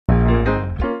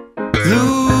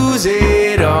Lose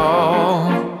it all,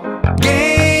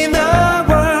 gain the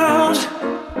world.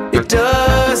 It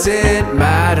doesn't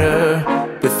matter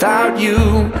without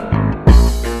you.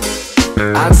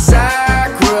 I'd sacrifice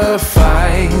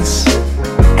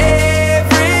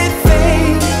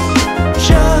everything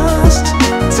just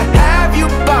to have you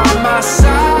by my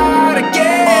side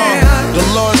again. The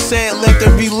Lord said, let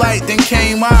there be light, then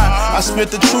came I spit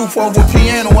the truth over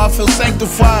piano, I feel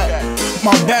sanctified.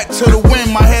 My back to the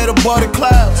wind, my head above the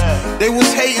clouds. They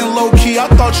was hating low-key, I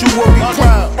thought you would be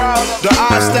proud. The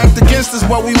odds stacked against us,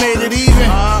 but we made it even.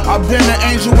 I've been an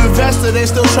angel investor, they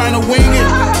still trying to wing it.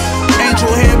 Angel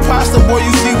head pasta, boy,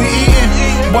 you see we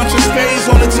eating. Bunch of spades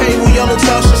on the table,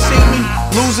 Yellowtail should see me.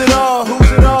 Lose it all,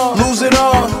 lose it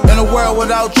all. In a world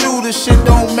without you, this shit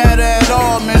don't matter at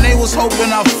all. Man, they was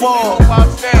hoping I'd fall.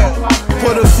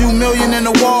 Put a few million in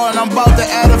the wall, and I'm about to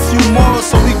add a few more,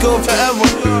 so we good forever.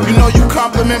 You know you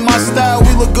compliment my style, we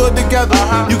look good together.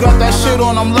 You got that shit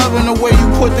on, I'm loving the way you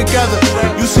put together.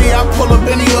 You see I pull up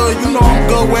any hood, you know I'm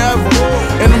good wherever.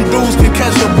 And them dudes can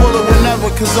catch a bullet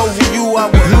whenever, cause over you I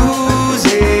would lose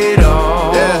it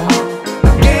all.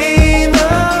 Gain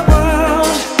the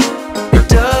world. It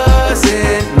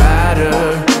doesn't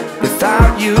matter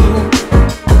without you.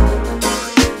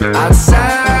 I'd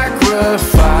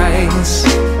sacrifice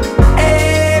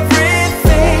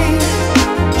everything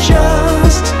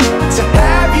just to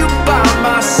have you by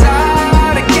my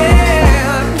side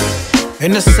again.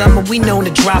 In the summer we known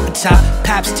to drop a top.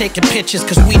 Pops taking pictures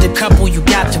cause we the couple you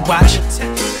got to watch.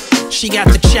 She got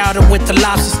the chowder with the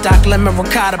lobster stock. Lemon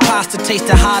ricotta pasta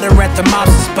tasted hotter at the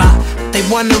mobster spot. They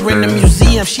wonder in the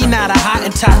museum she not a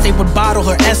Hottentot. They would bottle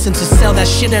her essence and sell that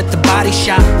shit at the body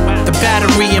shop. The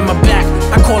battery in my back,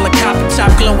 I call her copper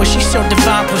top glowing. She so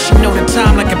divine, plus she know the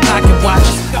time like a pocket watch.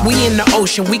 We in the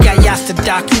ocean, we got yachts to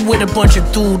dock. You with a bunch of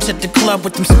dudes at the club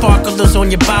with them sparklers on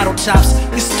your bottle tops.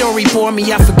 This story bore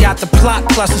me, I forgot the plot.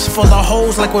 Plus it's full of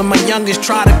hoes like when my youngest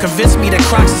tried to convince me that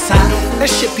Crocs is hot. That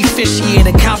shit be fishy in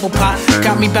a combo pot.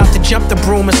 Got me about to jump the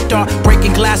broom and start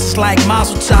breaking glasses like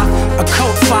Mazel Tov. A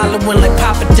cult following like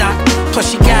Papa Doc. Plus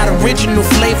she got original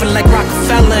flavor like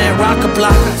Rockefeller and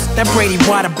Rockablock. That Brady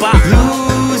water box.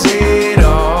 Lose it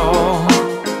all,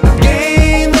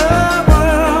 gain the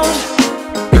world.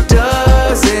 It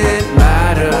doesn't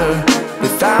matter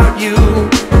without you.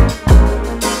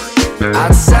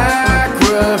 I'd